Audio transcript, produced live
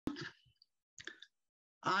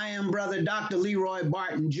I am Brother Dr. Leroy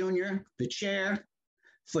Barton, Jr., the chair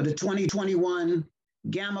for the 2021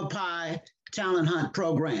 Gamma Pi Talent Hunt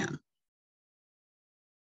program.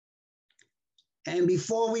 And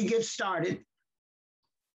before we get started,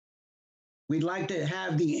 we'd like to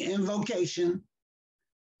have the invocation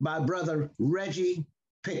by Brother Reggie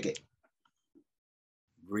Pickett.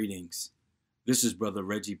 Greetings. This is Brother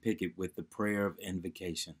Reggie Pickett with the prayer of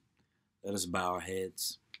invocation. Let us bow our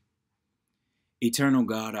heads. Eternal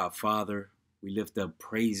God, our Father, we lift up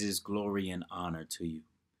praises, glory, and honor to you.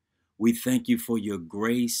 We thank you for your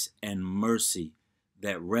grace and mercy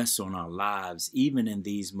that rests on our lives, even in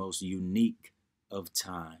these most unique of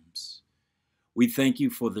times. We thank you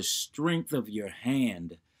for the strength of your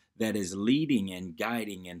hand that is leading and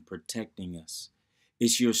guiding and protecting us.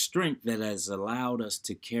 It's your strength that has allowed us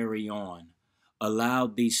to carry on,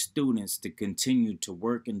 allowed these students to continue to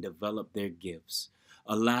work and develop their gifts,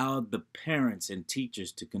 allowed the parents and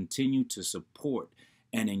teachers to continue to support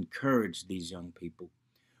and encourage these young people.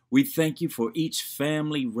 We thank you for each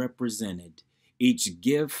family represented, each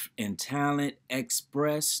gift and talent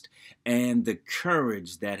expressed, and the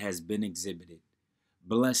courage that has been exhibited.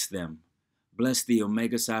 Bless them. Bless the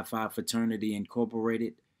Omega Psi Phi Fraternity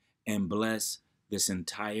Incorporated, and bless this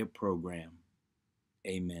entire program.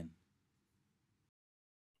 Amen.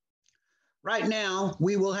 Right now,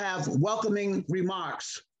 we will have welcoming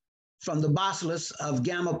remarks from the Basileus of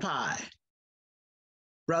Gamma Pi,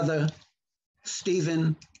 Brother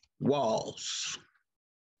Stephen Walls.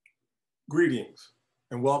 Greetings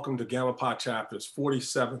and welcome to Gamma Pi Chapter's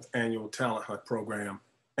 47th Annual Talent Hunt Program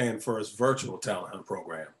and first virtual Talent Hunt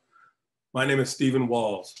Program. My name is Stephen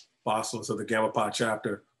Walls, Basileus of the Gamma Pi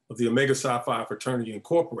Chapter of the Omega Psi Phi Fraternity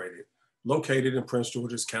Incorporated, located in Prince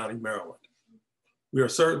George's County, Maryland. We are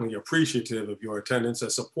certainly appreciative of your attendance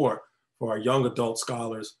and support for our young adult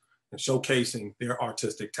scholars and showcasing their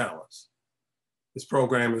artistic talents. This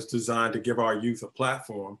program is designed to give our youth a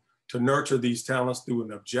platform to nurture these talents through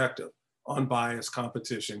an objective, unbiased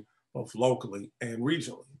competition, both locally and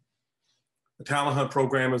regionally. The Talent Hunt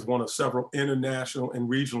program is one of several international and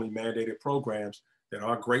regionally mandated programs that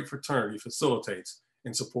our great fraternity facilitates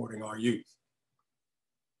in supporting our youth.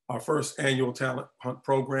 Our first annual Talent Hunt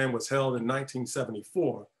program was held in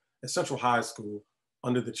 1974 at Central High School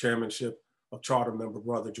under the chairmanship of charter member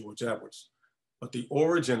Brother George Edwards. But the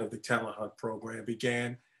origin of the Talent Hunt program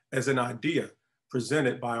began as an idea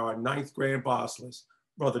presented by our 9th grade Basileus,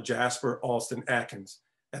 Brother Jasper Alston Atkins,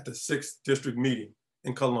 at the 6th District meeting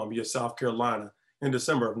in Columbia, South Carolina in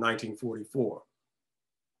December of 1944.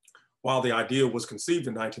 While the idea was conceived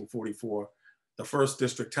in 1944, the first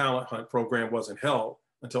District Talent Hunt program wasn't held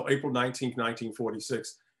until April 19,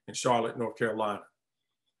 1946 in Charlotte, North Carolina.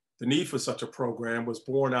 The need for such a program was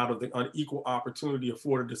born out of the unequal opportunity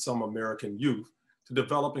afforded to some American youth to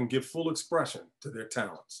develop and give full expression to their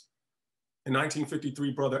talents. In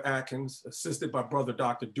 1953, Brother Atkins, assisted by Brother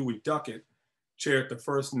Dr. Dewey Duckett, chaired the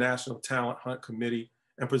first National Talent Hunt Committee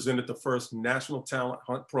and presented the first National Talent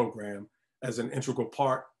Hunt program as an integral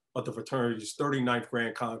part of the fraternity's 39th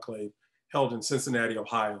Grand Conclave held in Cincinnati,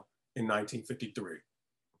 Ohio in 1953.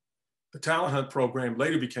 The Talent Hunt program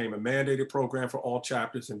later became a mandated program for all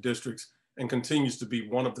chapters and districts and continues to be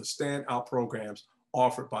one of the standout programs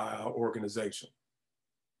offered by our organization.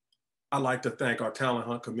 I'd like to thank our Talent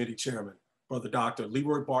Hunt Committee Chairman, Brother Dr.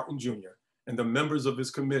 Leroy Barton, Jr., and the members of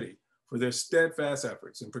his committee for their steadfast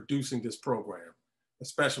efforts in producing this program,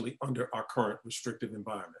 especially under our current restrictive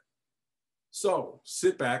environment. So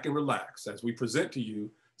sit back and relax as we present to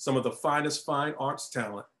you some of the finest fine arts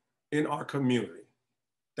talent in our community.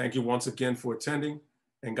 Thank you once again for attending,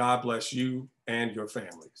 and God bless you and your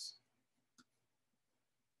families.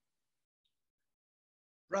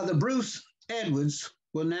 Brother Bruce Edwards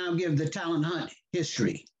will now give the Talent Hunt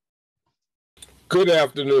history. Good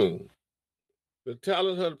afternoon. The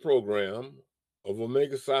Talent Hunt program of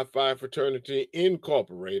Omega Psi Phi Fraternity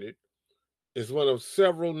Incorporated is one of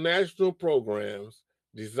several national programs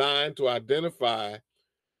designed to identify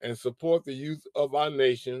and support the youth of our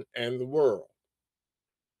nation and the world.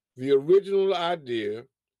 The original idea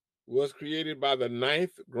was created by the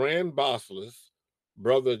 9th Grand Basileus,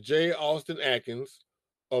 Brother J. Alston Atkins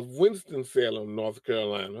of Winston-Salem, North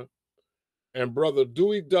Carolina, and Brother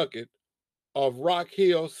Dewey Duckett of Rock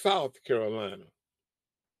Hill, South Carolina.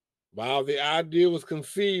 While the idea was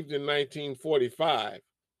conceived in 1945,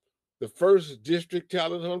 the first District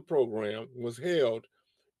Talent Hunt program was held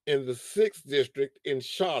in the 6th District in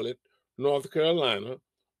Charlotte, North Carolina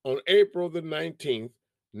on April the 19th,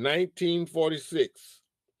 1946.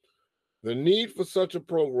 The need for such a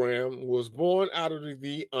program was born out of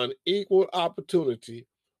the unequal opportunity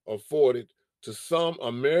afforded to some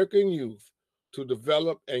American youth to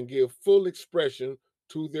develop and give full expression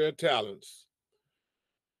to their talents.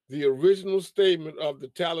 The original statement of the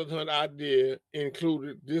talent hunt idea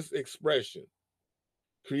included this expression: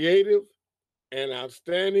 creative and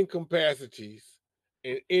outstanding capacities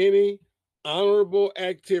in any honorable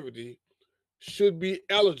activity should be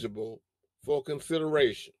eligible for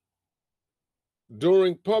consideration.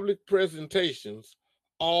 During public presentations,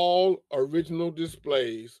 all original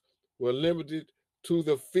displays were limited to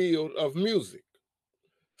the field of music.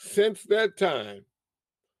 Since that time,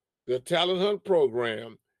 the Talent Hunt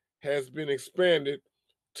program has been expanded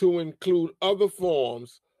to include other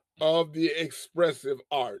forms of the expressive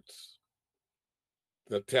arts.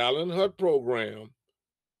 The Talent Hunt program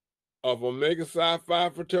of Omega Psi Phi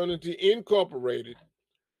Fraternity Incorporated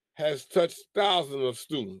has touched thousands of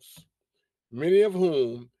students, many of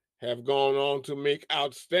whom have gone on to make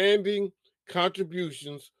outstanding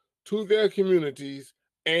contributions to their communities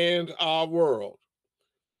and our world.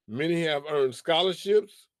 Many have earned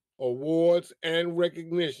scholarships, awards, and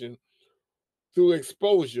recognition through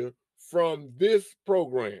exposure from this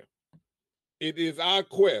program. It is our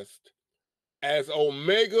quest as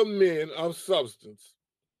Omega men of substance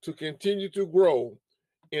to continue to grow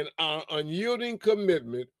in our unyielding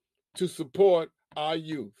commitment to support our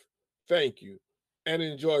youth. Thank you, and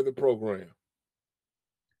enjoy the program.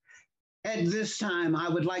 At this time, I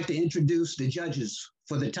would like to introduce the judges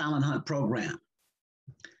for the Talent Hunt program.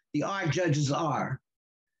 The art judges are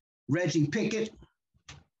Reggie Pickett,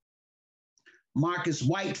 Marcus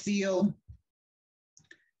Whitefield,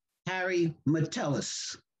 Harry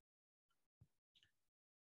Metellus.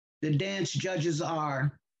 The dance judges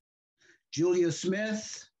are Julia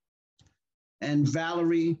Smith and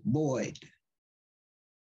Valerie Boyd.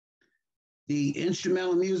 The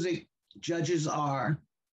instrumental music judges are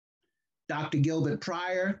Dr. Gilbert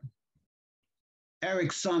Pryor,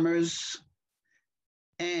 Eric Summers,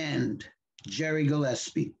 and Jerry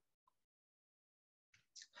Gillespie.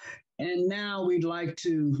 And now we'd like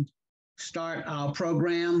to start our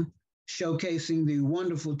program showcasing the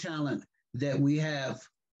wonderful talent that we have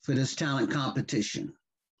for this talent competition.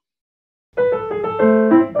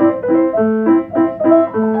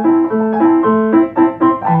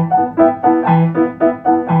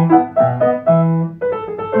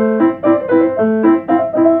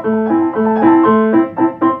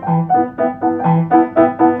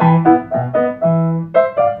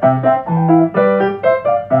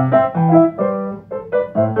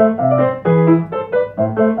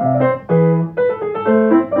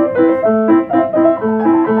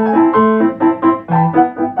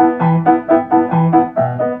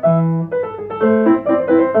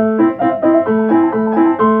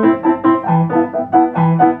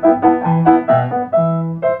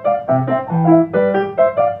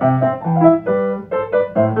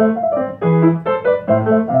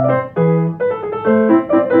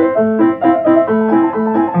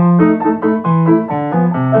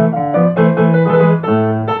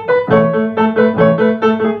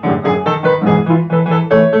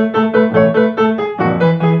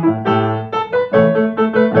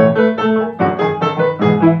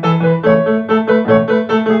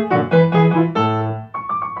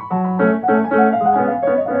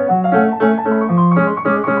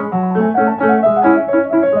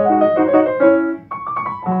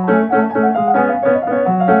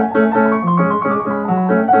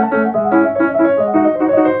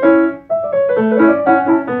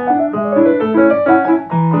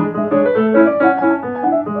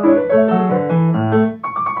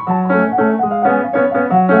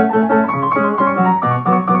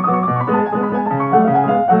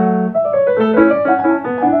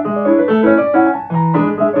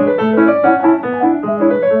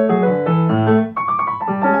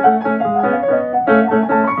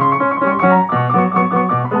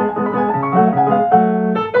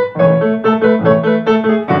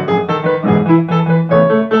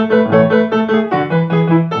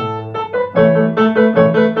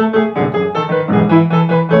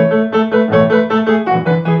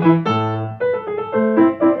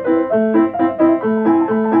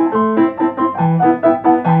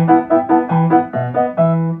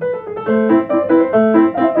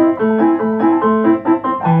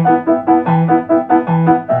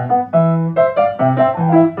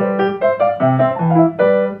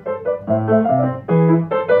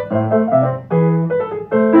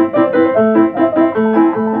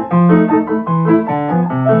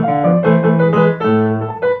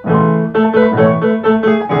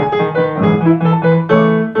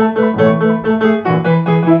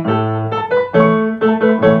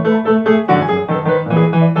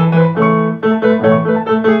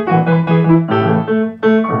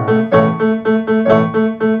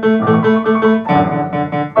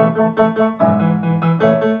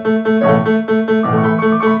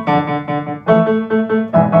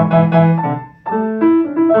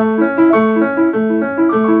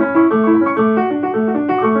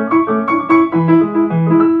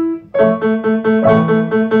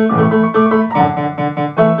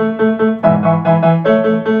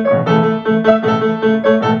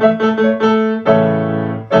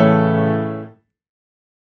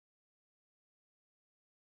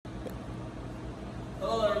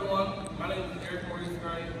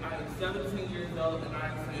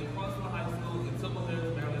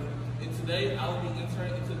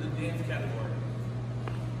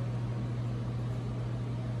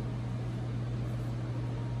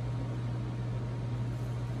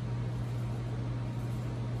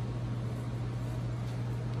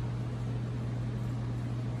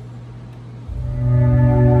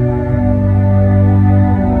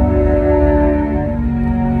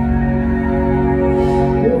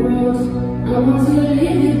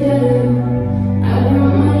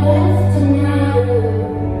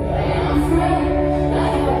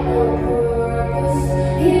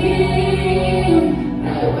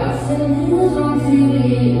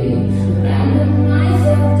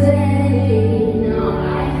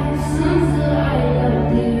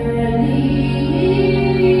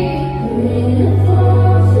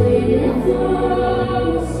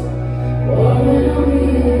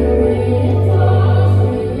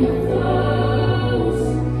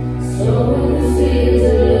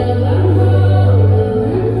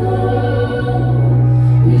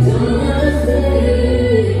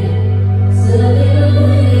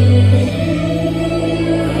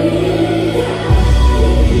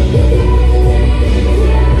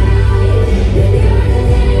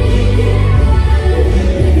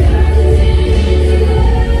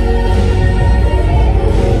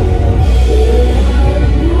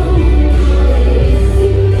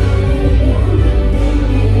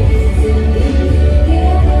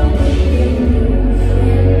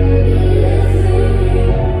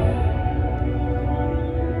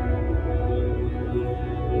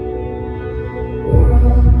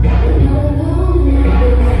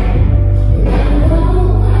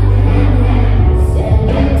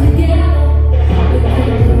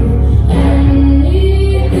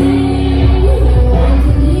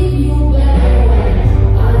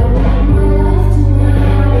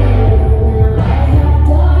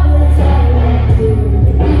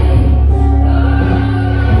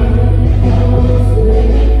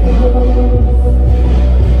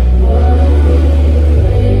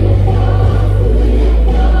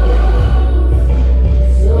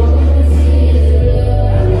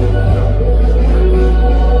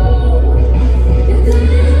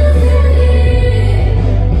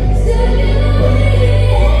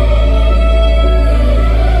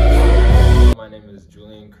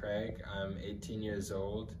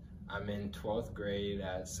 I'm in 12th grade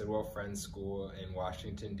at Sidwell Friends School in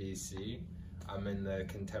Washington, D.C. I'm in the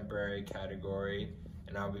contemporary category,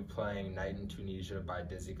 and I'll be playing Night in Tunisia by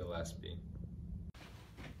Dizzy Gillespie.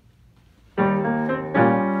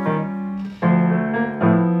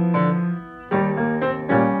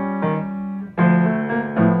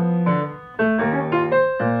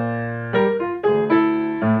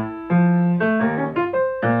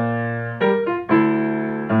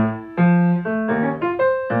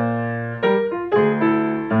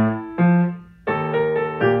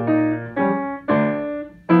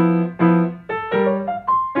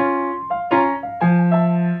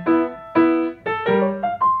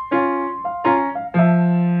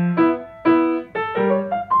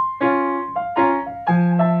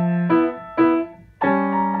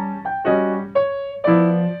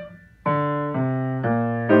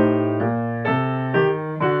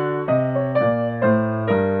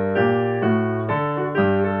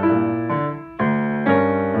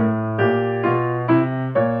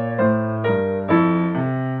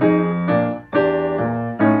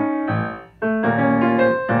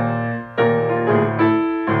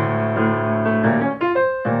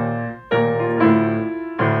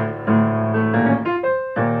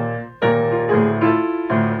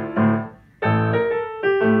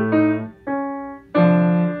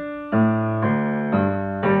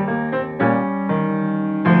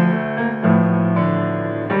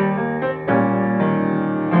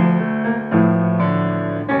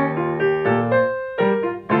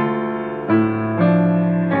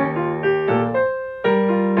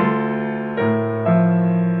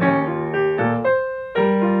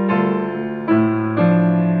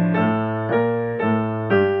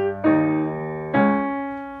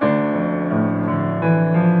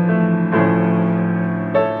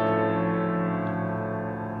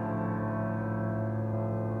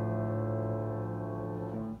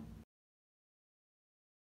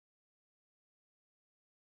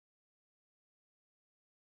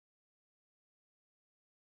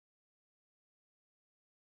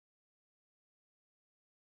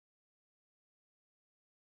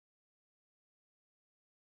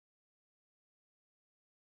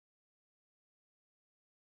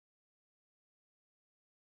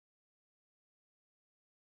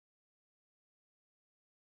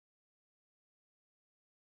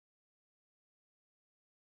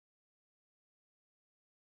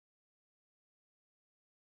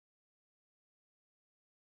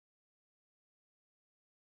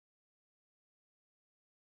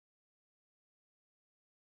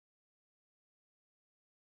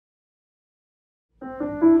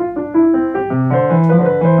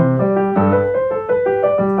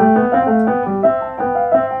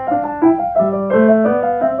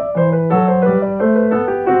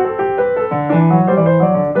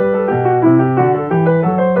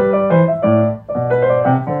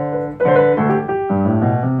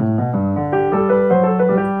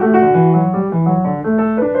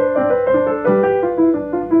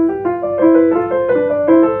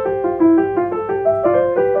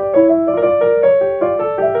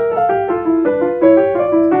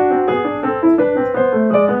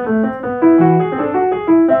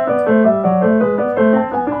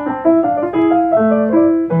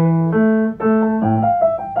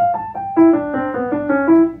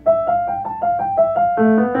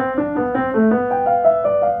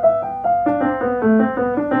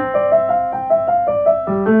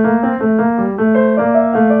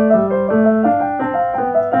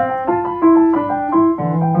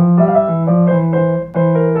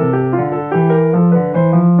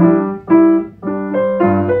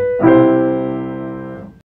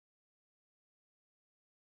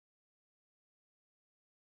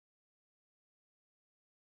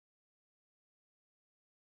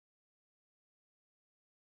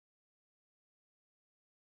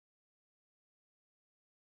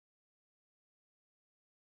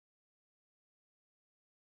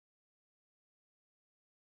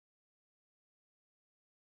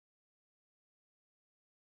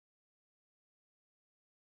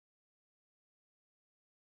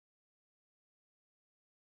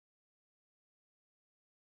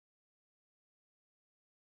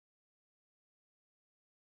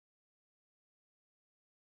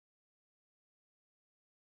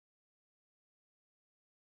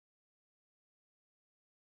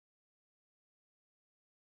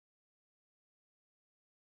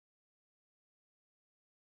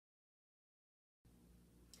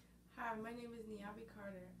 Hi, my name is Niabi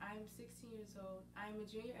Carter. I am 16 years old. I am a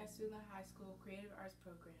junior at Suitland High School Creative Arts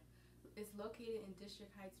Program. It's located in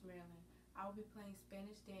District Heights, Maryland. I will be playing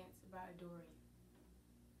Spanish Dance by Adore.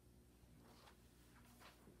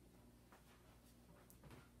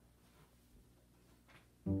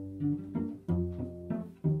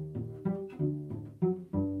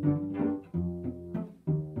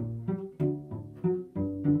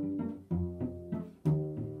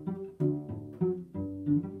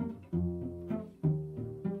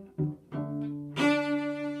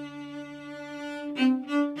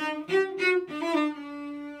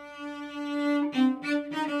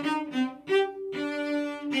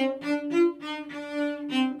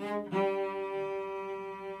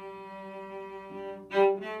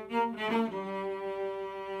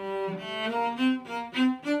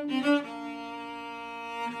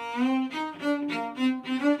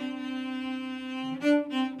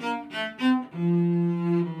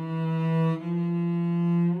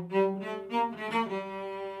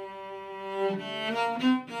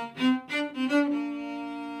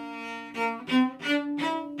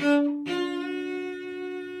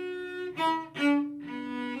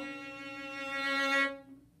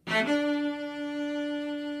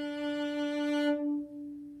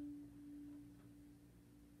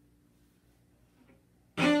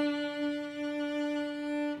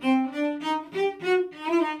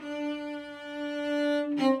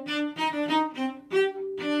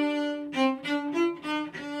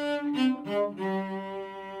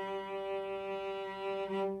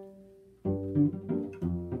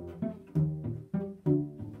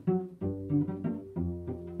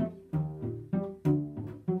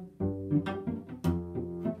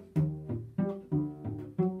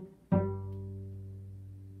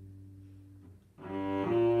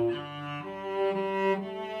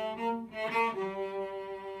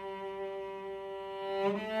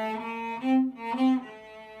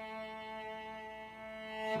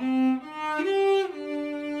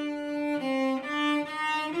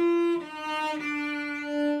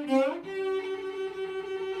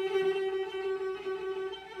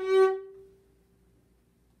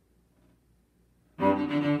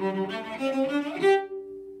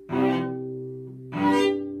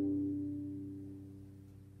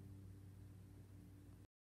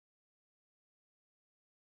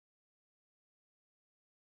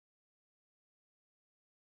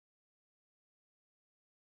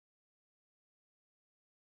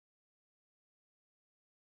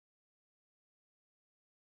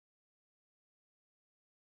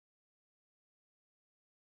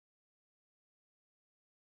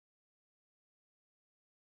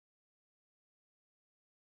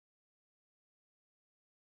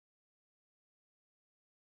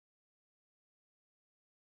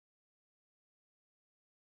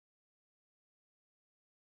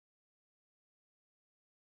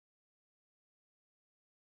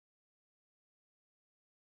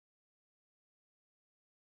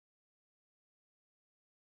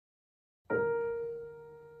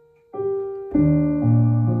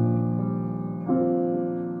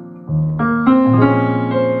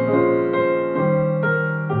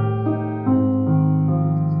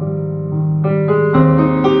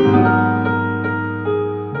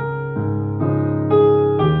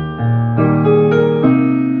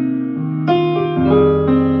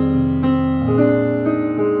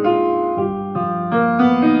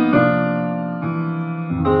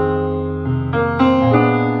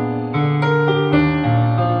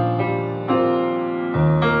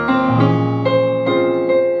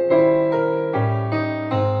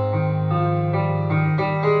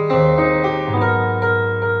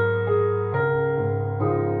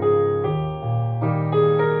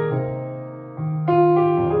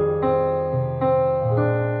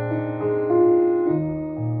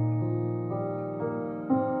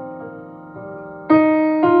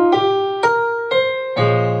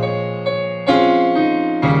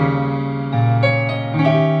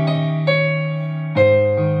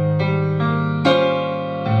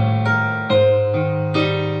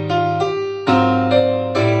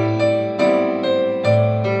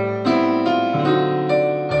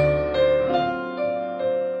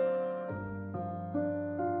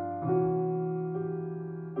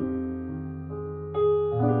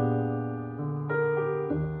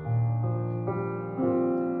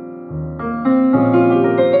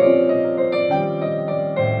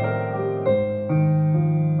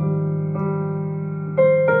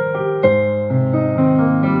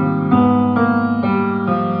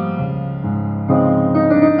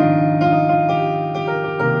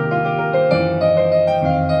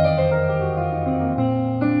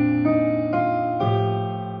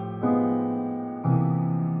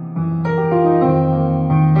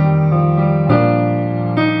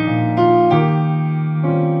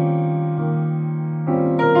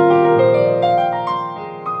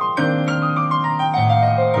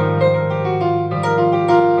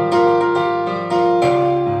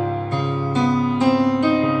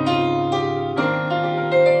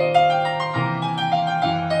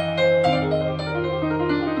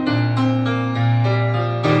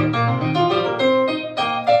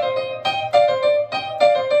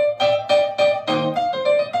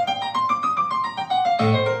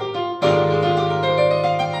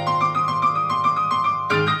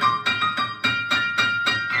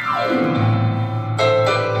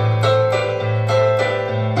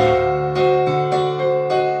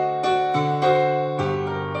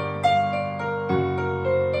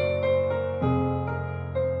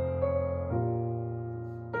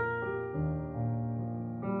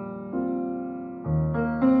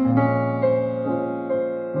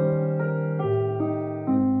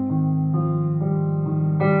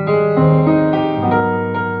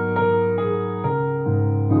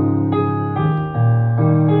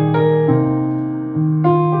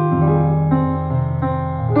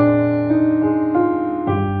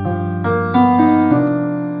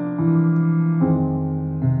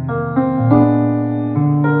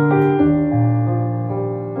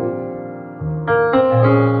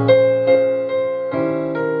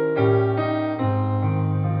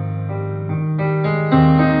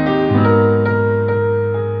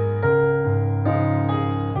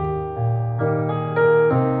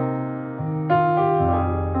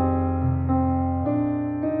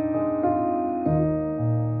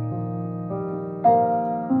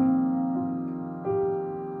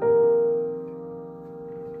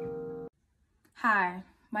 Hi,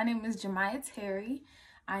 my name is Jemiah Terry.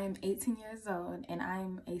 I am 18 years old and I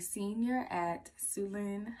am a senior at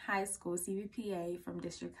Siouxland High School, CVPA from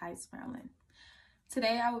District Heights, Maryland.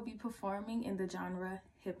 Today I will be performing in the genre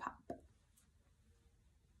hip hop.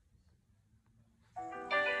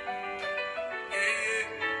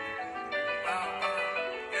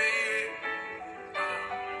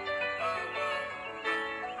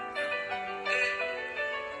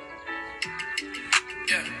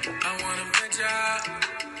 Yeah, I wanna venture out.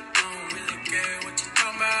 I don't really care what you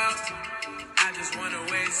talking about. I just wanna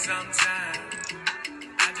waste some time.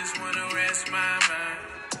 I just wanna rest my mind.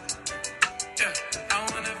 Yeah, I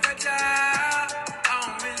wanna venture out. I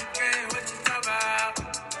don't really care what you talk about.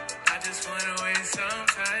 I just wanna waste some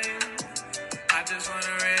time. I just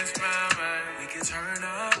wanna rest my mind. We can turn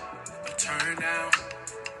up or turn down.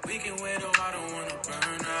 We can wait a while, don't wanna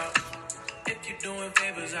burn up. If you're doing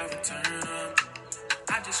favors, I return them.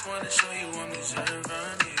 I just wanna show you I'm deserving,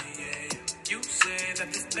 yeah. You say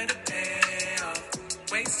that this better pay off.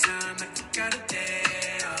 Waste time like you got a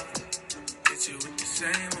day off. Hit you with the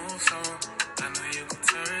same old song. I know you can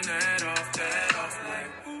turn that off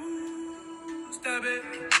like, ooh, stop it.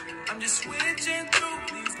 I'm just switching through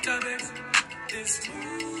these topics. This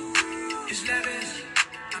ooh is lavish.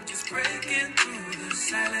 I'm just breaking through the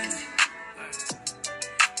silence.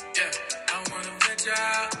 Yeah, I wanna venture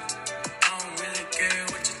out. I don't really care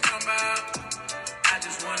what you're talking about. I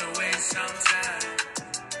just wanna waste some time.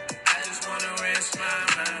 I just wanna rest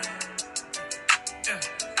my mind. Yeah,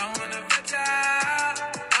 I wanna venture out.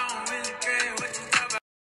 I don't really care what you're talking about.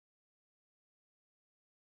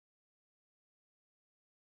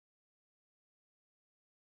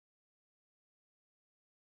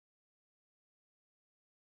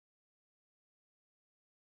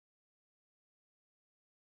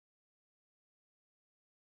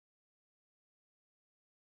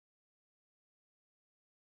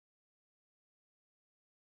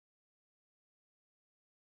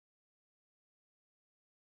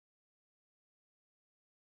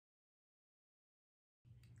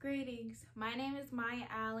 Greetings, my name is Maya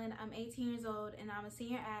Allen. I'm 18 years old and I'm a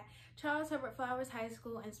senior at Charles Herbert Flowers High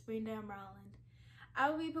School in Springdale, Maryland. I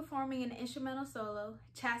will be performing an instrumental solo,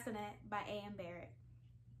 Chastinet by A.M. Barrett.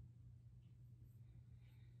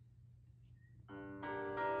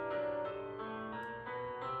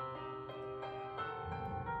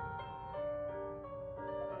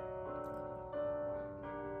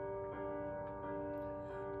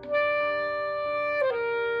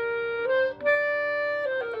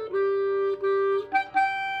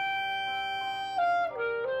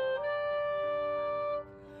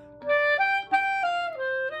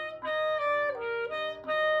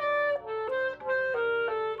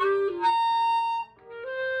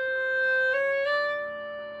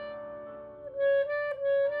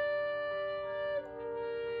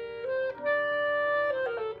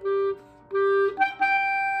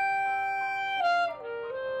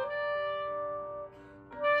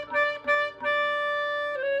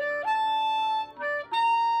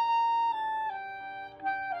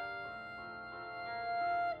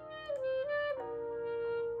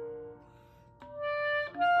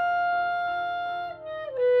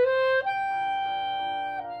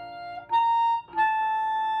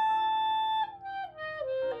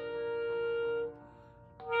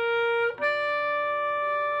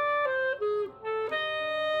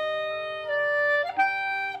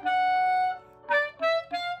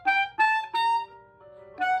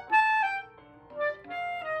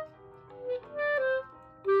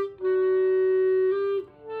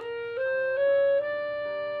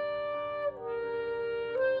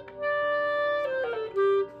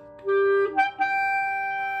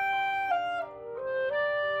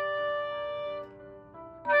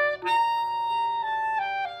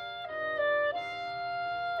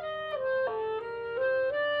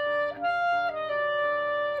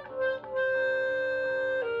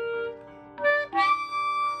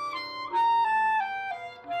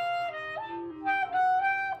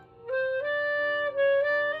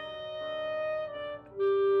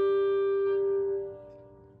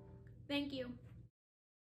 Thank you.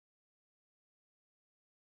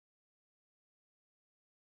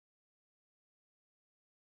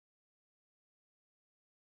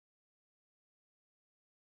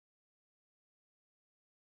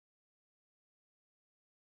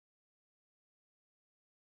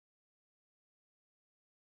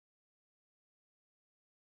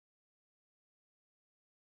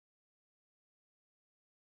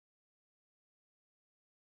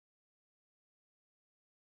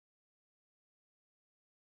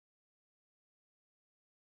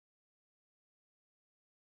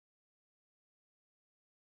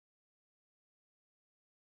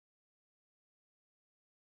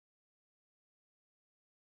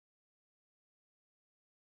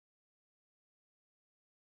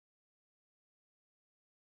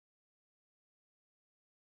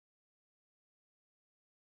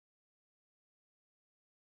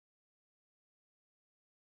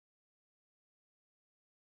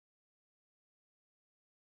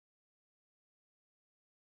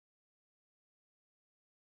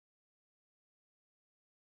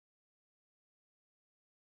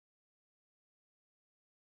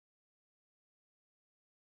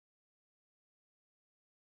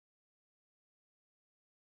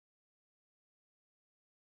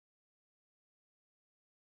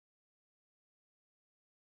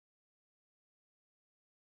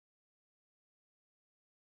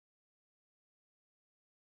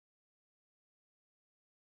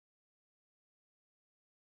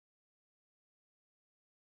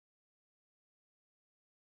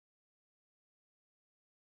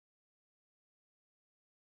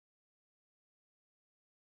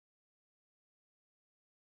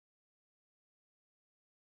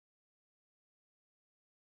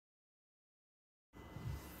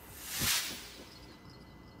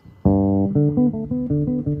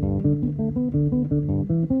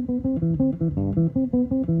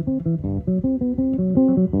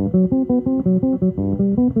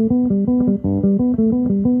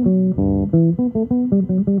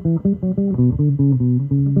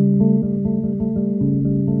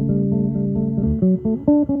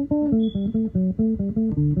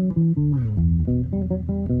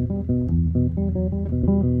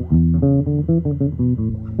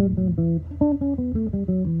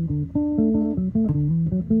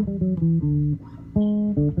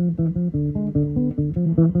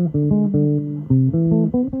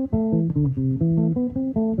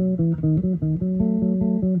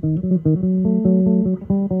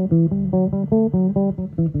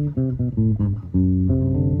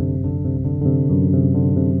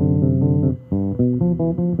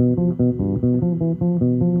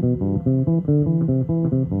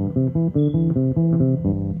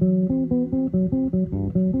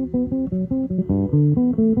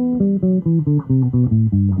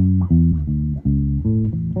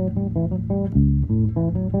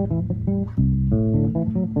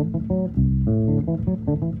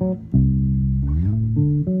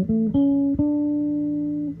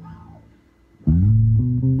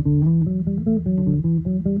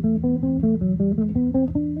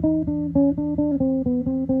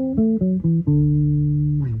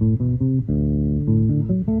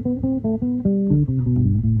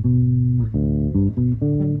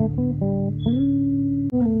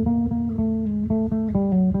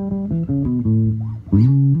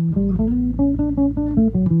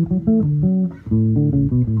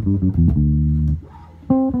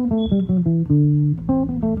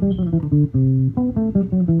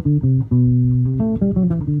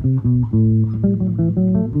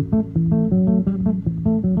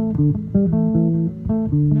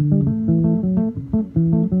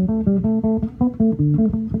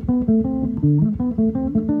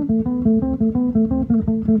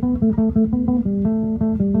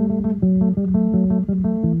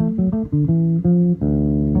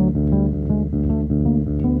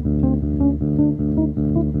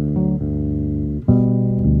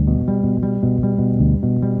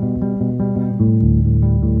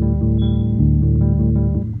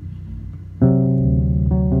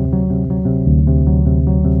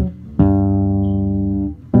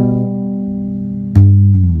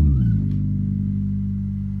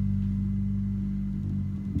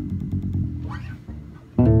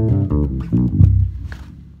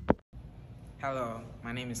 Hello,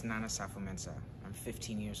 my name is Nana Safumensa. I'm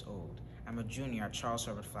 15 years old. I'm a junior at Charles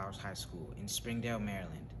Herbert Flowers High School in Springdale,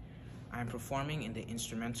 Maryland. I am performing in the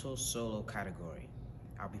instrumental solo category.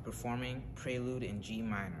 I'll be performing Prelude in G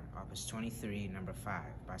minor, Opus 23, number 5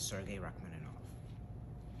 by Sergei Rachmaninoff.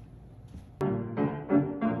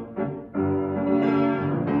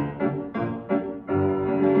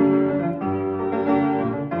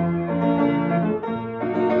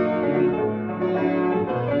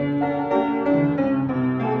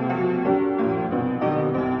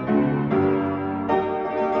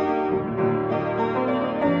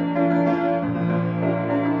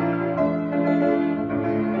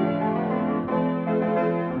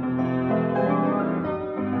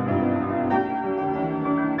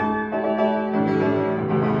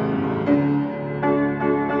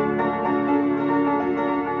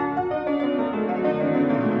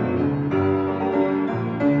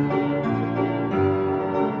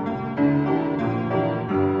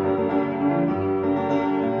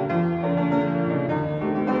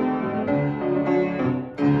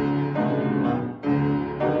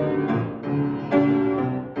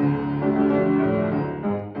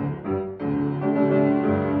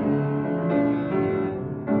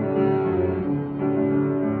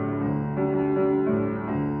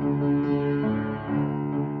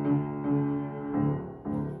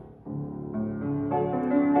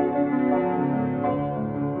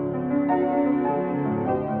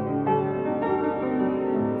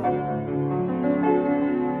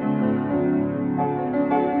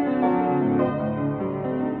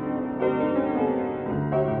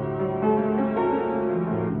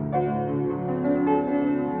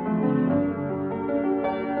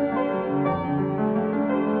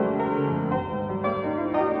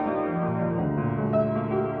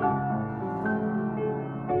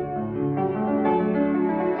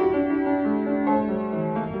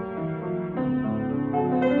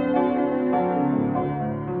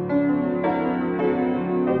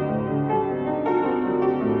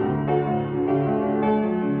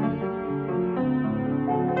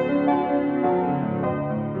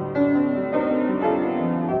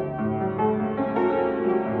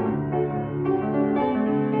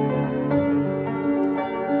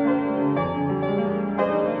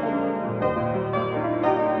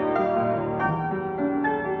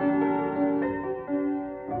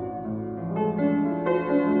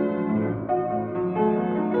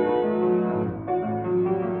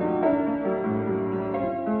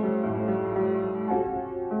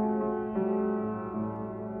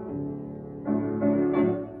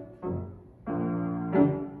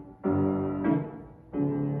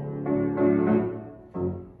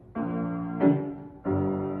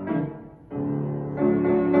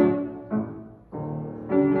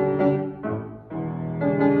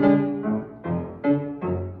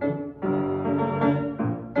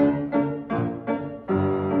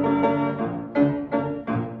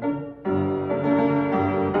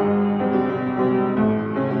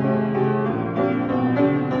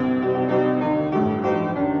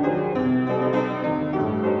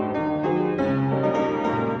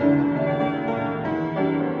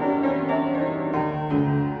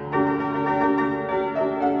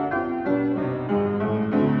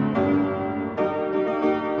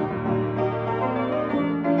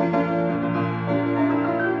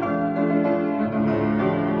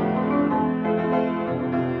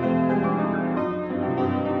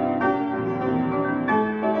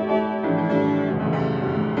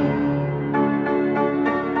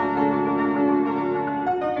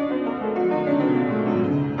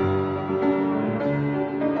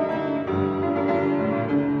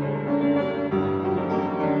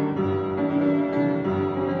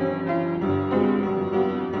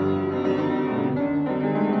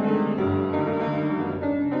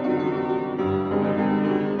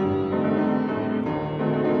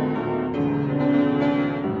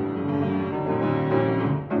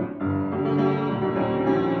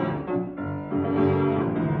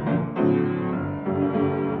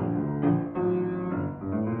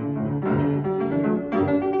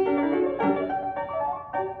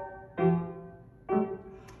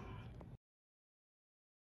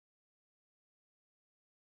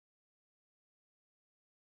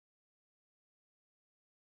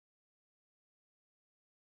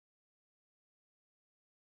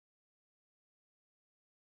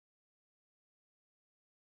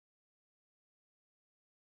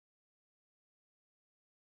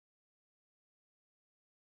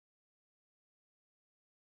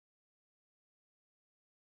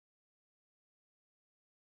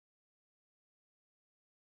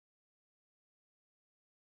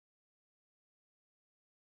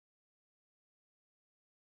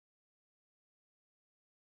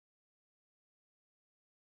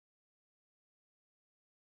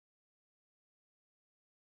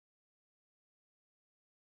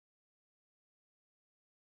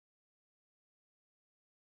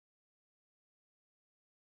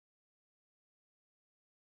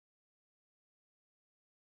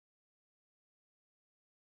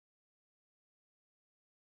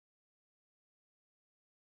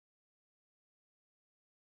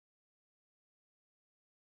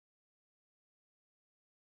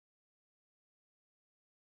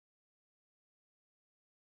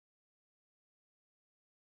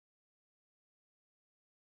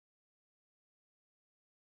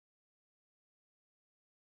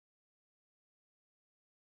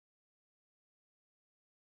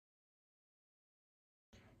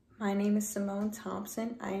 My name is Simone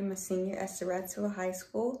Thompson. I am a senior at Saratoga High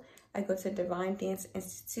School. I go to Divine Dance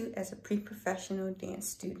Institute as a pre-professional dance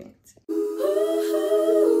student.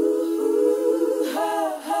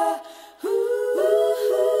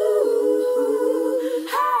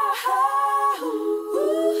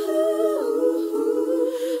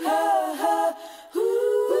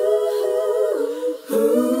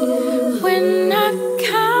 When I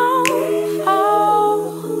count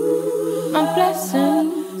all my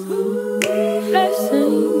blessings,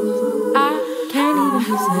 I can't even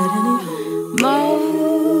be sad anymore.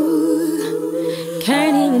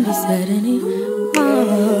 Can't even be sad anymore.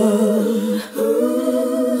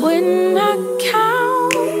 When I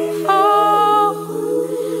count all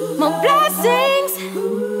my blessings,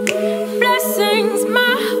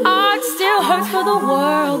 my heart still hurts for the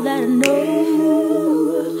world that I know.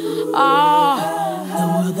 Ah, the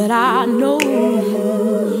world that I know.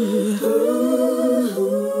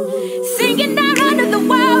 Sinking down under the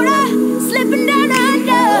water, slipping down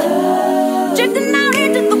under, drifting out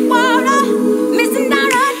into the water, missing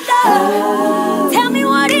down under. Tell me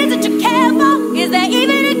what is it you care for? Is there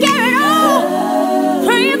even a care at all?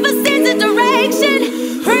 Praying for sense of direction,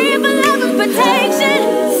 praying for love and protection.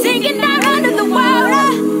 Sinking down under the water,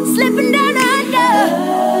 slipping down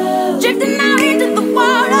under, drifting out into the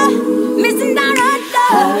water, missing down under.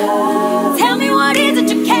 Tell me what is it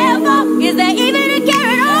you care for? Is there even a care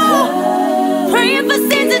at all? Praying for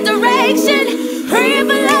sense of direction, praying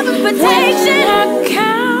for love and protection. I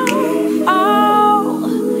count all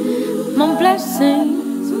my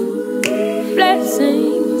blessings,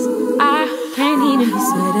 I can't even be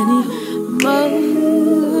sad anymore.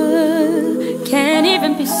 Can't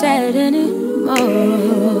even be sad anymore.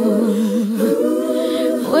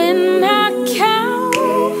 When I count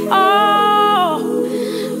all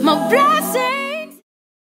my blessings.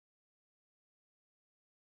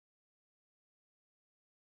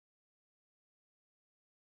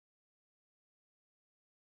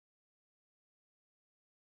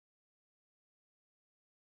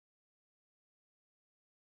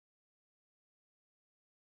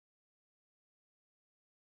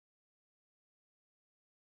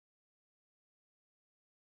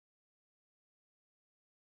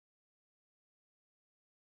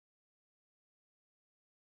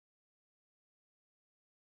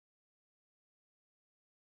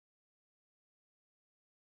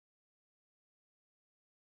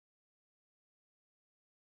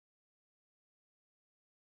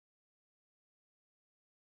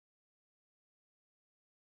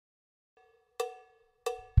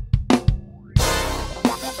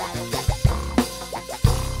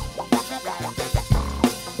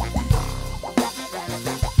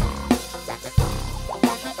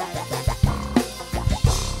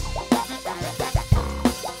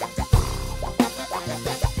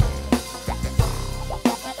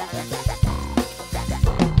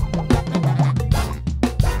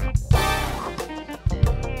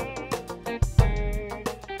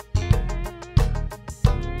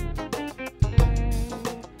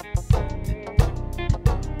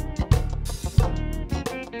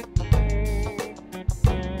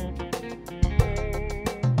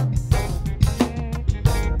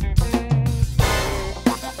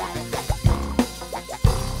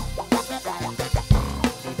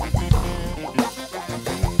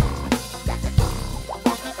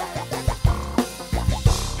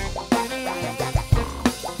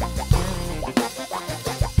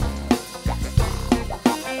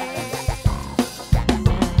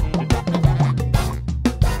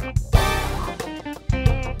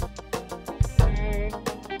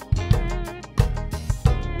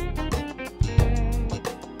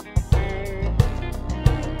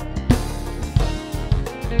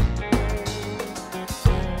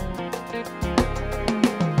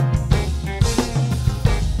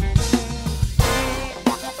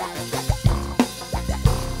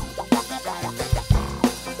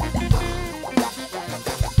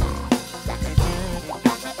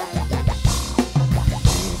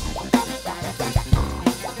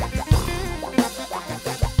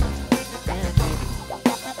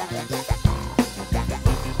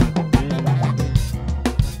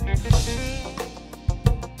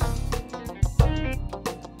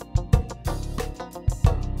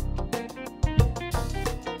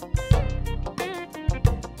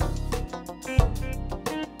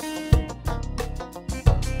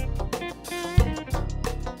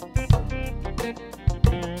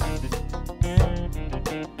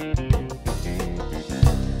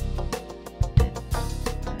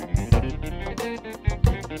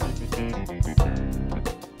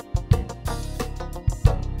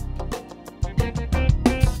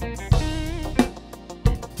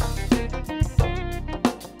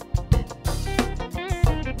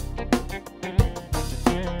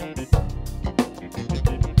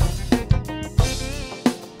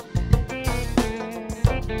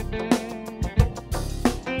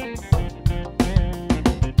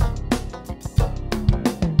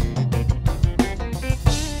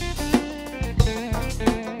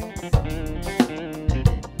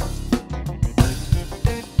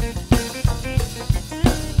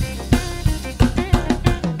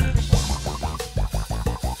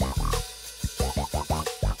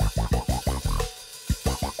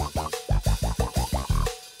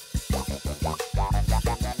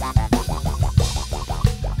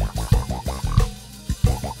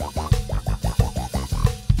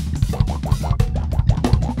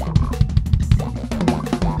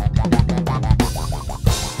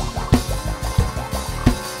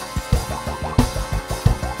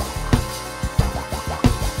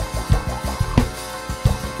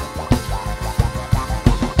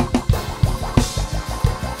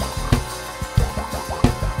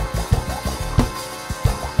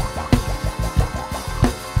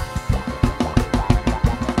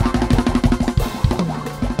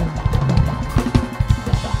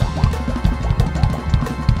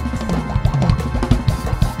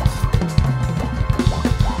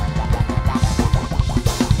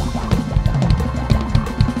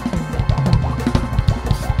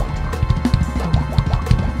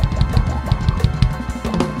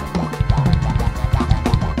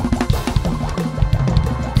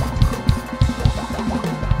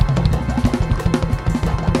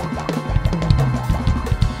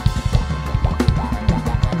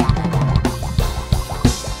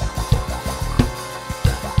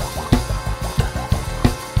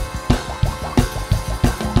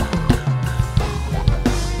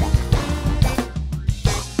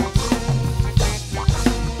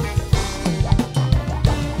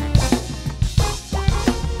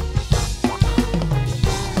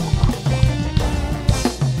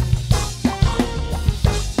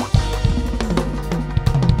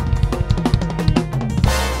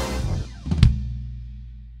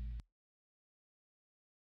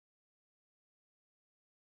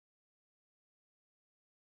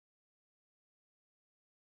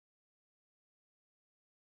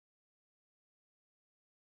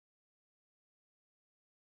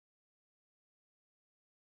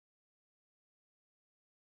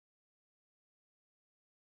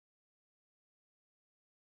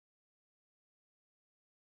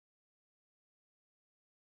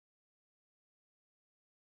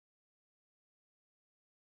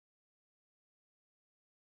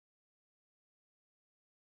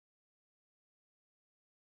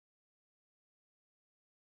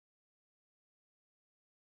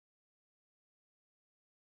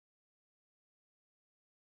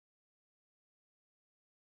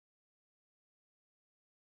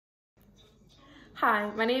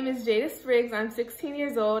 Hi, my name is Jada Spriggs. I'm 16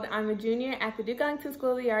 years old. I'm a junior at the Duke Ellington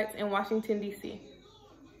School of the Arts in Washington, D.C.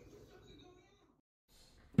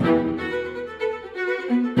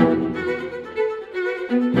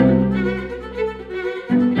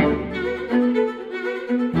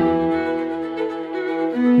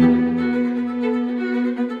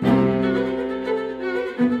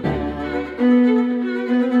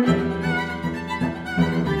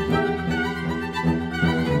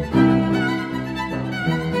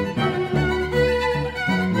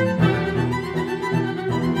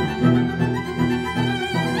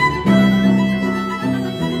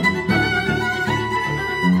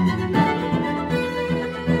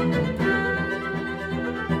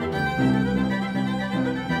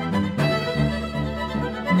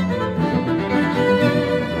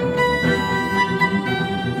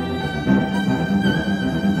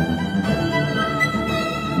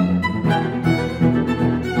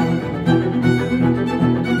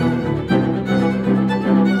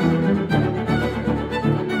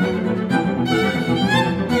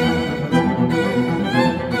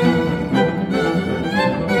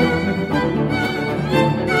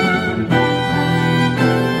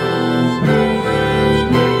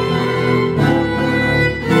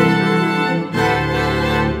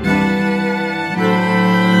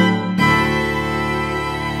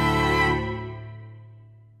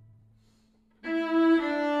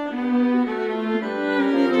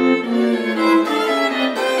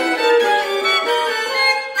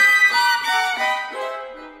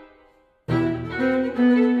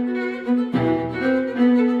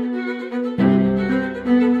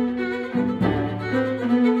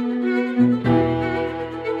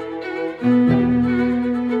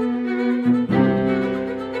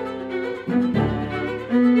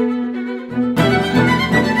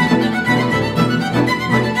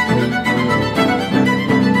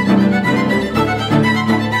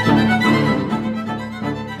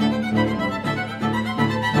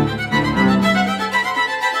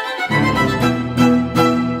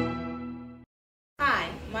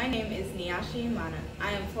 My name is Niyashi Imana.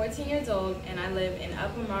 I am 14 years old and I live in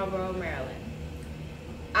Upper Marlboro, Maryland.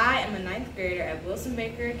 I am a 9th grader at Wilson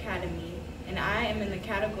Baker Academy and I am in the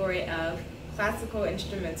category of Classical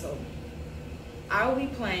Instrumental. I will be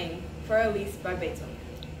playing For Elise by Beethoven.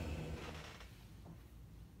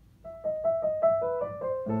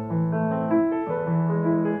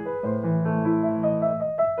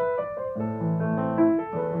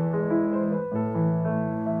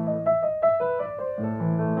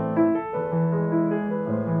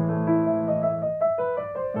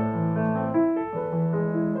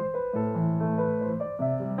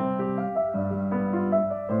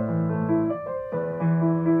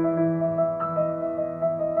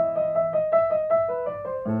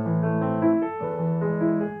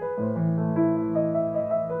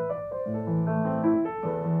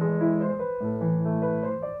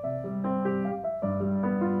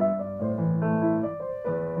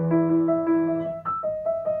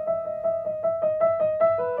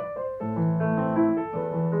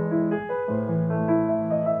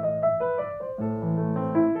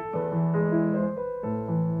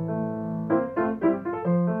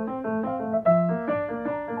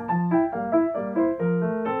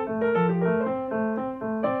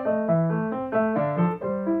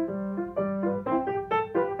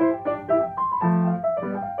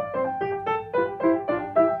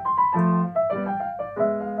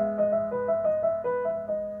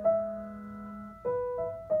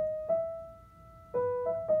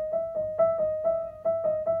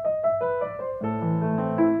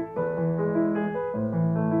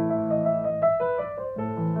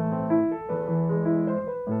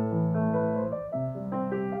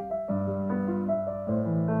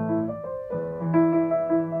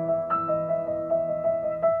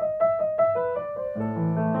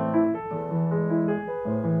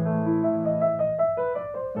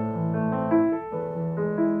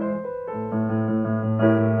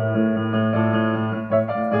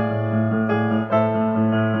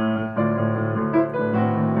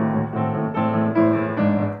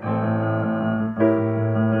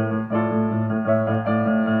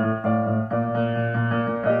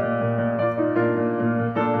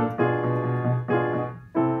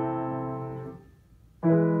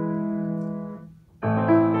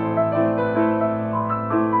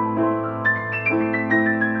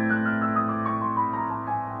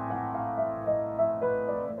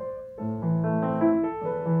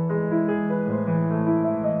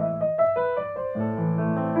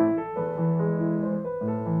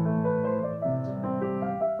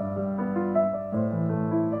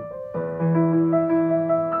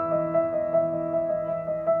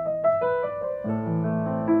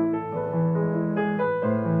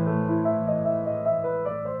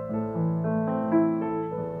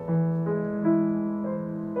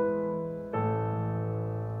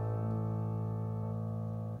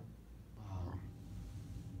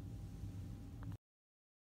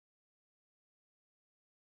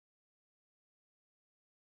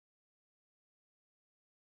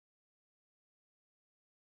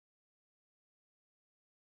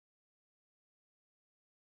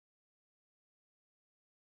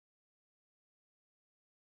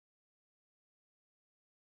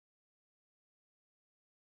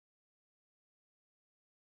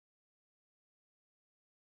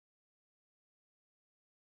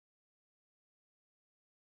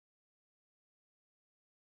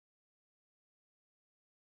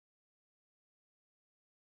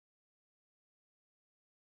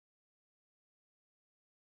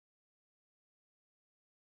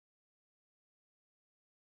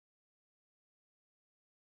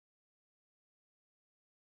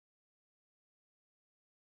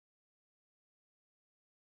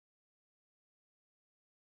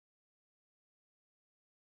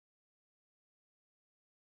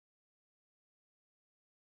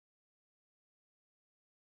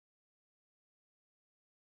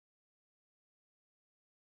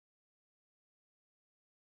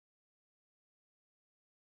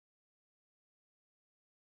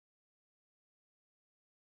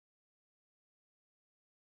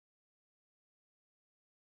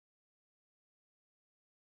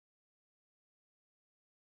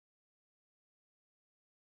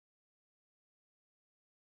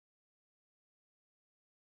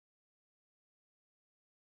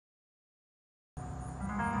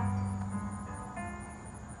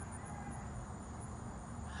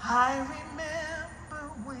 I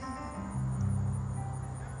remember when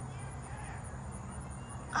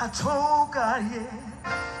I told God yes,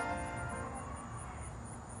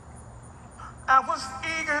 I was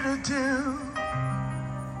eager to do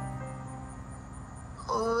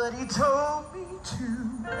what he told me to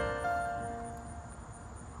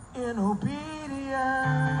in obedience.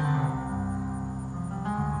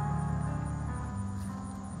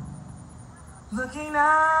 Looking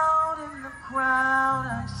out in the crowd,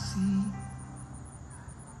 I see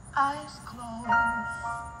eyes closed,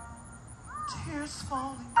 tears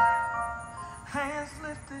falling, hands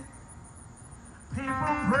lifted,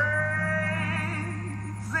 people praising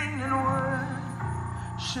and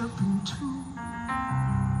worshiping too.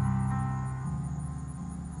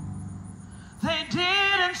 They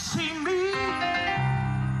didn't see me,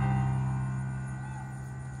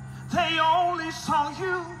 they only saw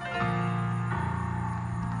you.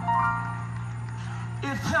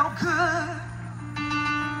 It felt good,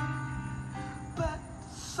 but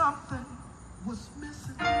something was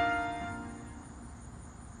missing.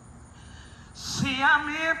 See, I'm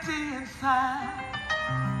empty inside,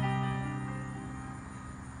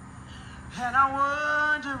 and I'm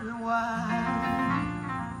wondering why.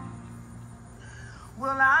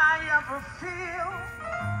 Will I ever feel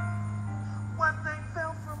what they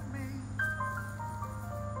felt from me?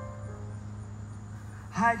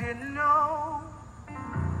 I didn't know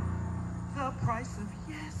the price of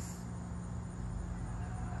yes.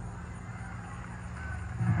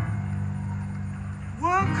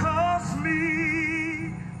 Would cost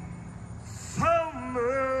me so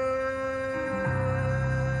much.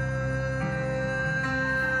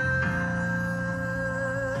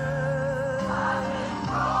 I've been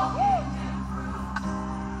broken and bruised,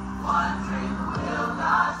 wondering will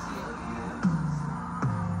God still use,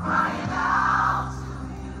 crying out to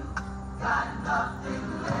you, got nothing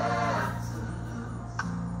left to lose.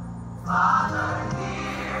 Father,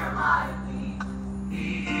 hear my plea,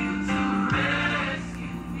 need you to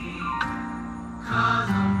rescue me, 'cause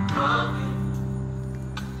I'm broken.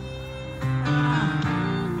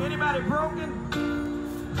 Anybody broken?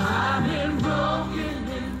 I've been broken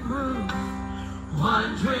and bruised,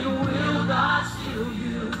 wondering will God still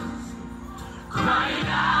use, crying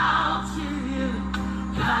out to you,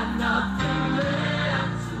 got nothing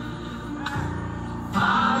left to lose.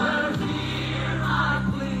 Father, hear my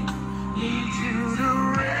plea, need you to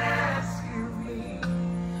rescue me,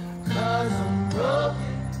 'cause I'm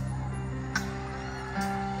broken.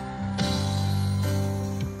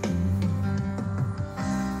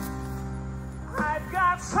 I've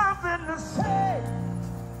got something to say,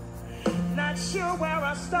 not sure where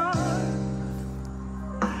I start.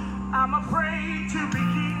 I'm afraid to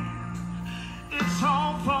begin, it's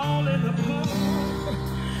all falling apart.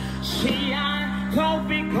 See, I thought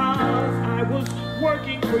because I was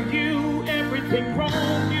working for you, everything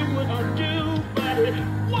wrong you would undo, but it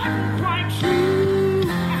wasn't quite true.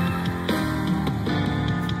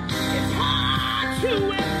 It's hard to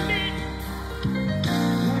admit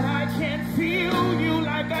that I can't feel you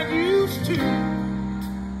like I used to,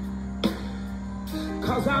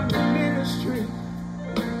 'cause I'm in ministry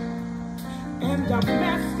and I'm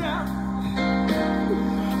messed up.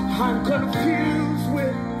 I'm confused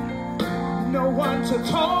with no one to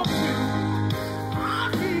talk to.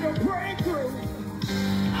 I need a breakthrough.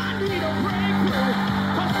 I need a breakthrough.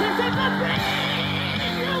 'Cause this is the thing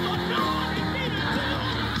you've anointed me to do.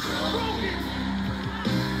 Broken.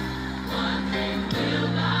 One thing will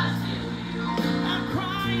God still you. I'm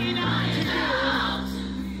crying out to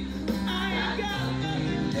you. I ain't got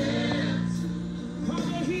nothing left to lose.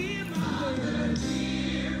 Father, hear my prayer.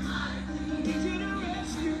 Need you to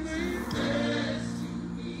rescue me.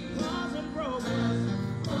 'Cause I'm broken.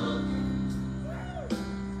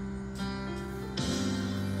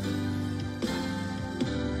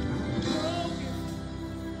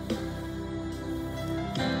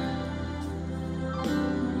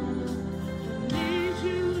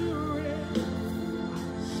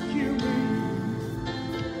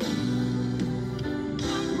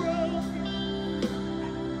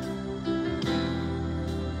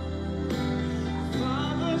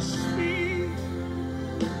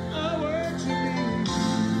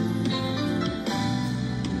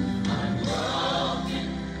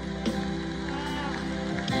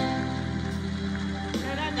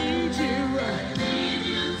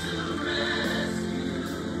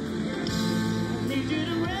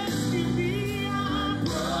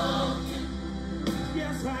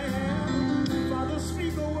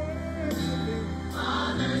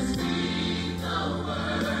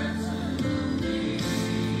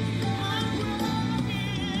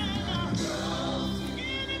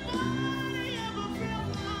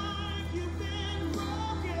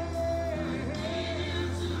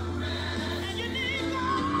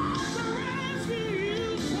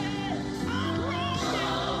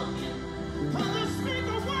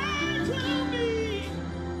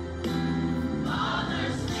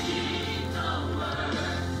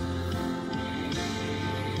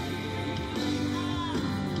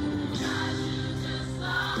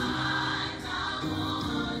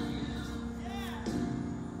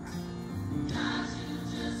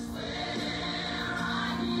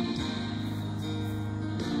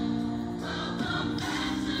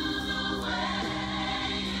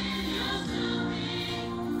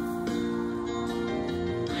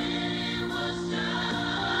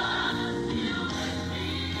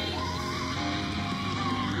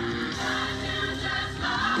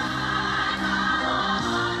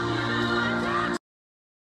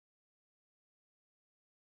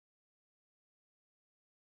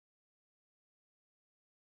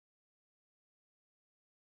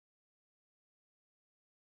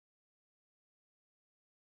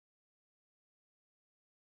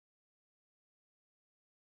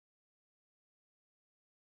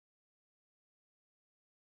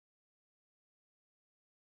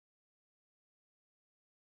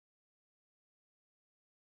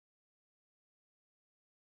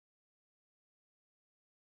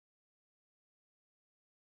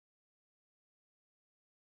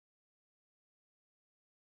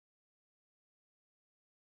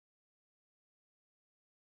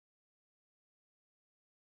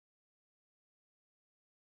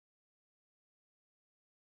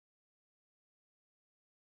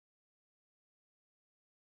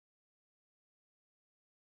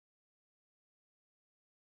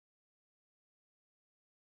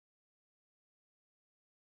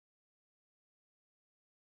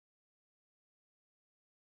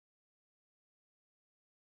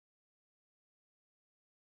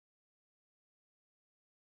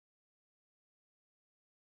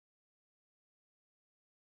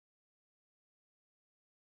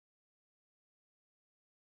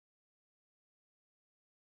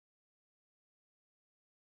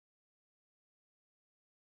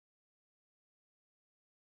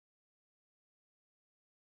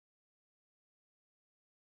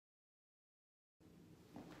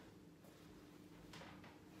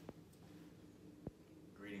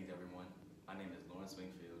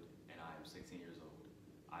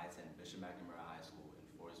 attend Bishop McNamara High School in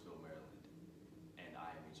Forestville, Maryland, and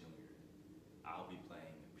I am a junior. I'll be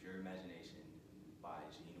playing Pure Imagination by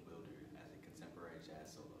Gene Wilder as a contemporary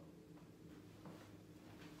jazz solo.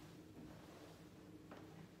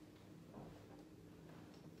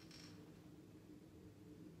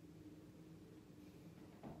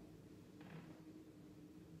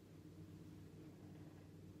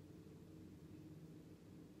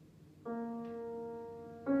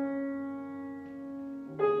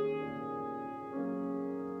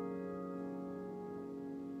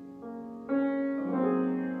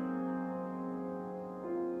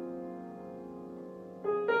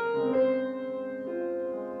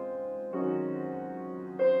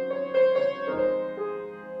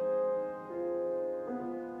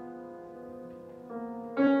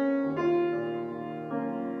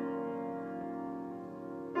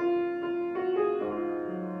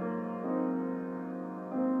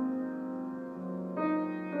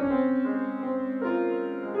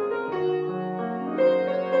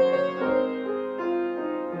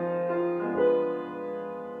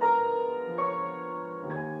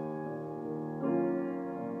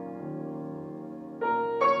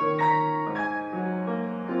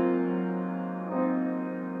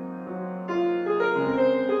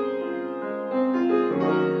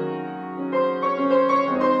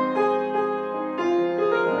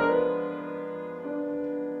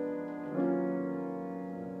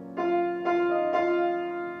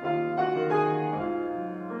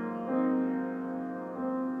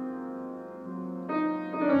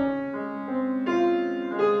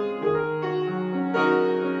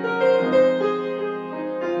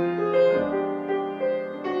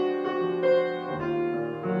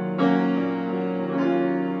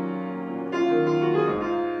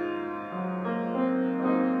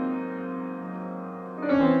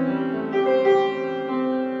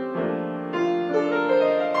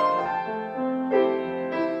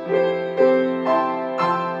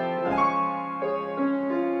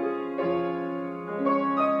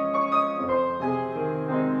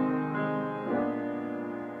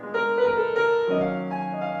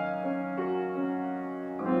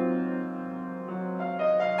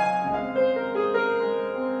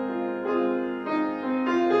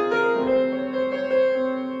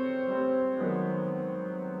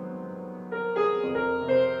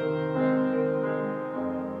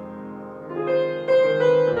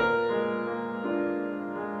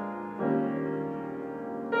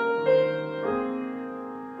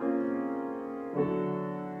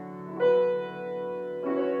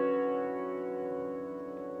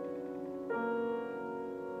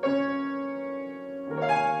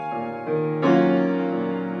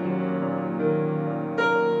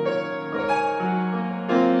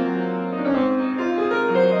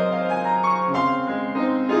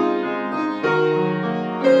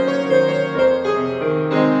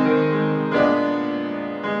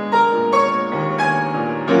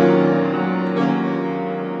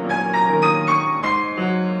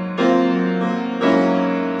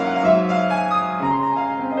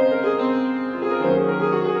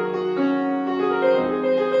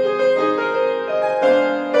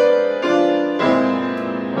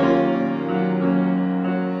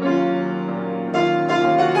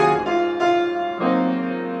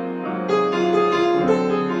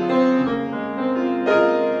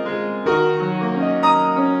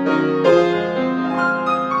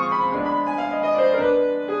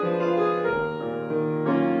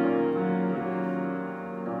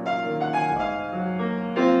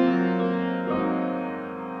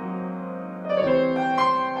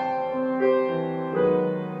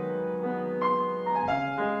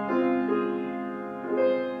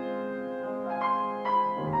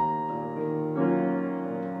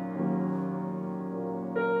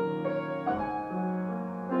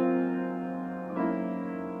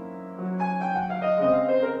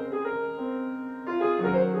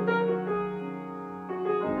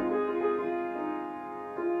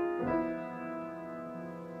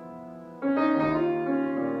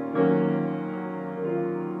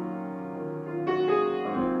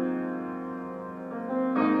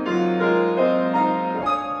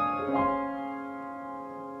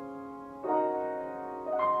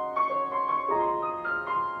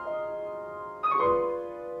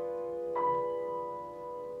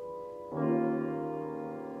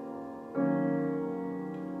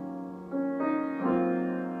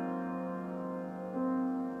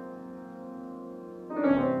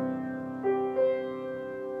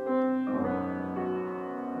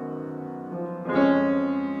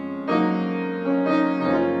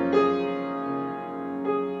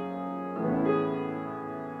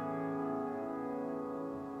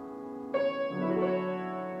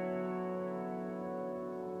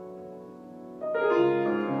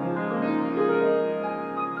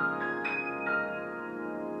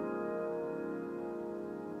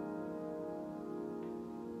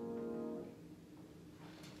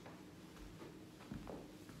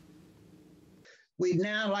 We'd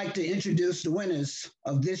now like to introduce the winners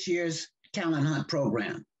of this year's Talent Hunt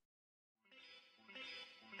program.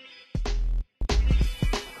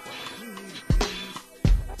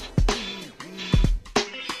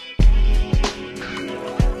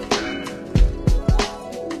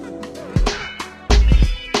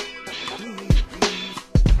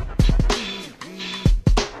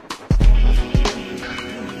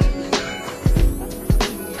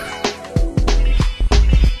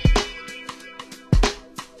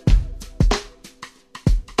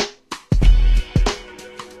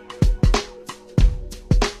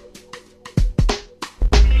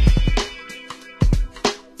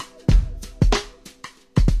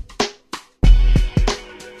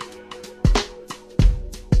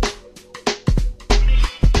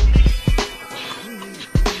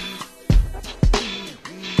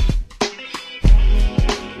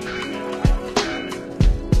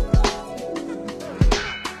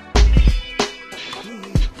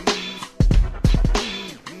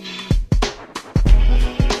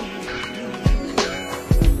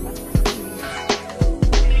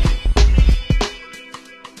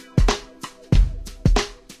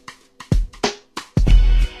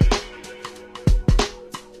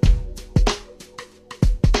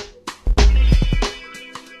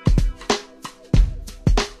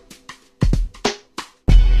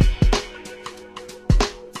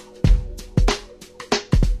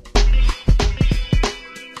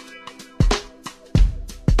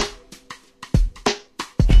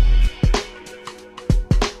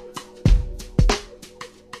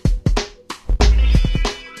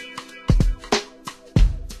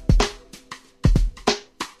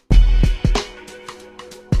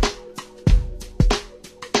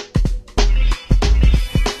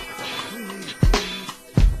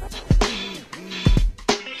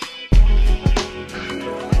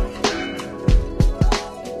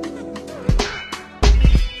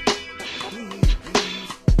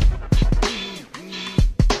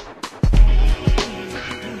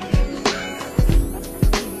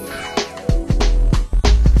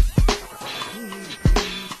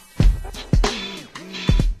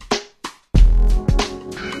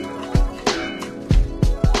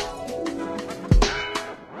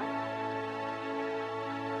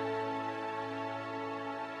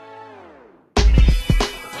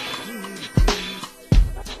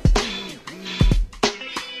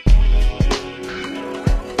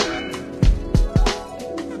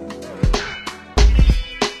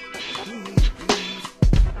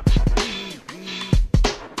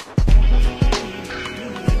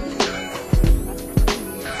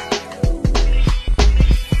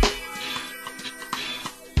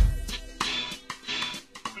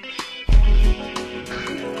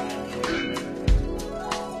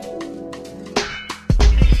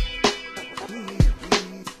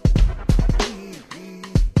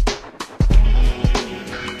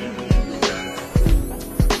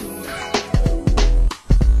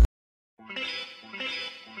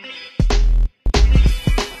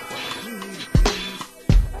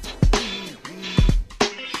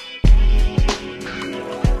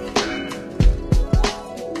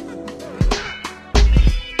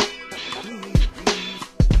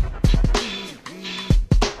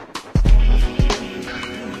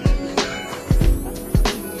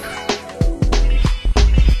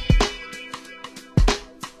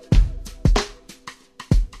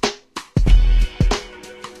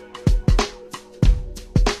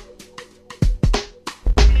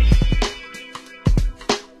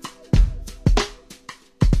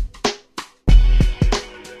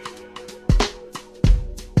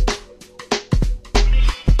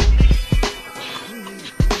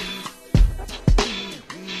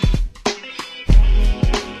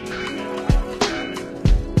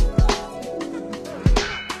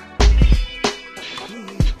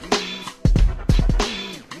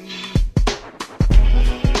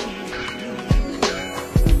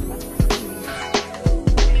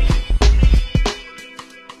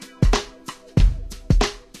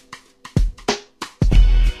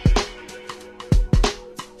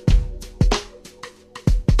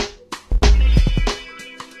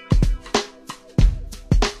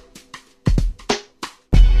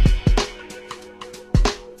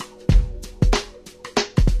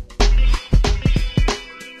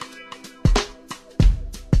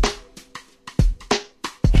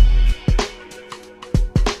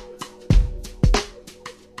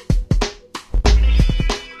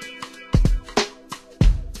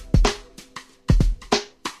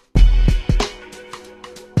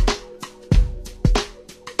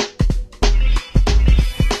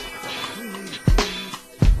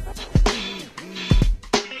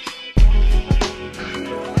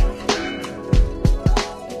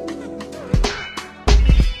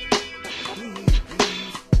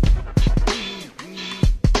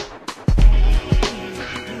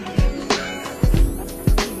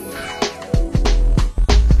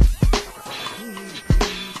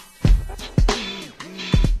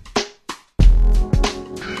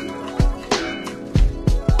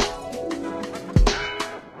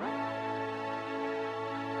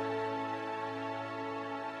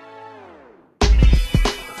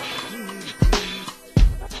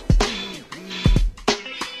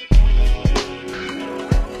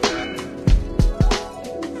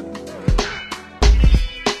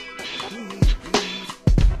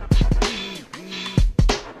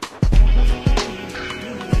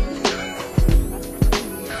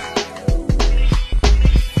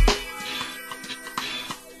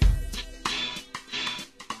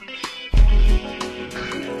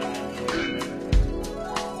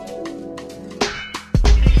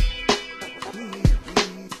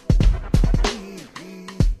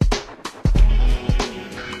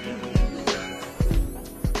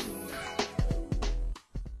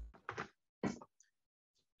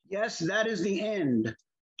 Yes, that is the end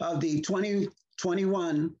of the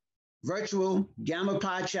 2021 virtual Gamma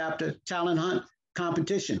Pi Chapter Talent Hunt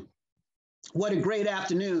competition. What a great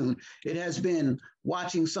afternoon it has been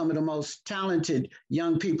watching some of the most talented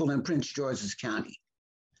young people in Prince George's County.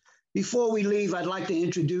 Before we leave, I'd like to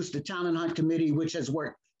introduce the Talent Hunt Committee, which has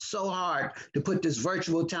worked so hard to put this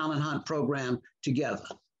virtual Talent Hunt program together.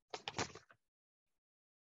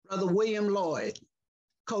 Brother William Lloyd,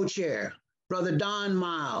 co-chair, Brother Don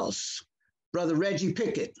Miles, Brother Reggie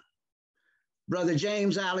Pickett, Brother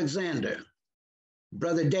James Alexander,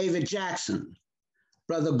 Brother David Jackson,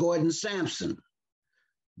 Brother Gordon Sampson,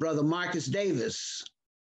 Brother Marcus Davis,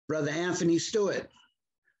 Brother Anthony Stewart,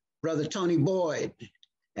 Brother Tony Boyd,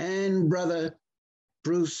 and Brother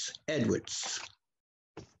Bruce Edwards.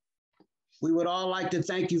 We would all like to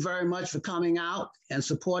thank you very much for coming out and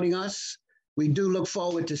supporting us. We do look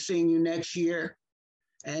forward to seeing you next year,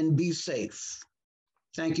 and be safe.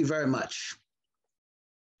 Thank you very much.